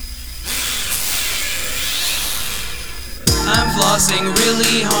flossing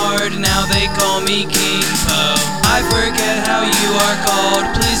really hard, now they call me King Po. I forget how you are called,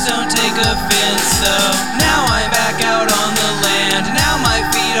 please don't take offense though. Now I'm back out on the land, now my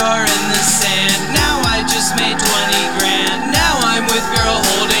feet are in the sand. Now I just made 20 grand, now I'm with girl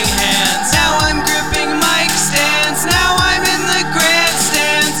holding hands. Now I'm gripping mic stands, now I'm in the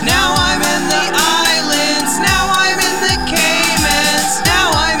grandstands. Now I'm in the islands, now I'm in the Caymans.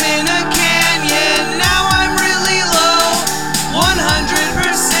 Now I'm in a canyon, now I'm really low. 100%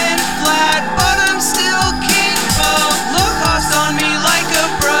 flat, but I'm still King Po. Look Gost on me like a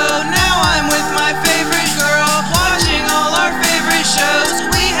bro. Now I'm with my favorite girl, watching all our favorite shows.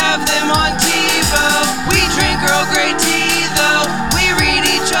 We have them on TiVo. We drink Earl Grey tea though. We read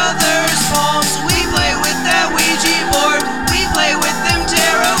each other's palms. We play with that Ouija board. We play with them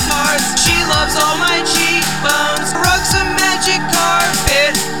tarot cards. She loves all my cheekbones. Rug's a magic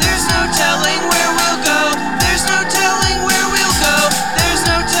carpet. There's no telling where we'll go. There's no telling where we'll go. There's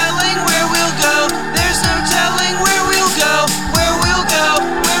no telling where we'll go. There's no telling where we'll go. Where we'll go.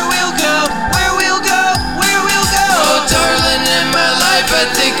 Where we'll go. Where we'll go. Where we'll go. Oh darling, in my life I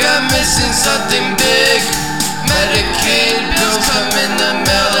think I'm missing something big. Medicaid bills come in the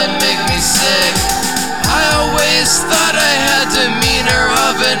mail and make me sick. I always thought I had demeanor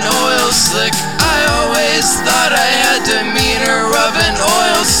of an oil slick. I always thought I had demeanor of an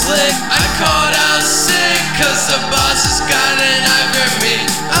oil slick. I called out sick cause the boss has got an eye for me.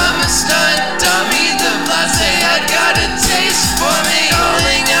 I'm a stunt dummy, the blase had got a taste for me.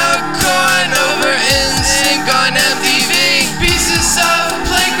 Calling out corn over NSYNC on MTV. Pieces of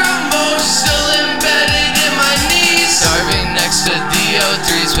playground mold still embedded in my knees. Starving next to the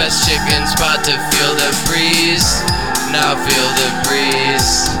O3's best chicken spot to feel the breeze. Now feel the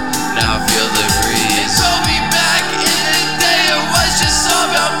breeze. Now feel the breeze.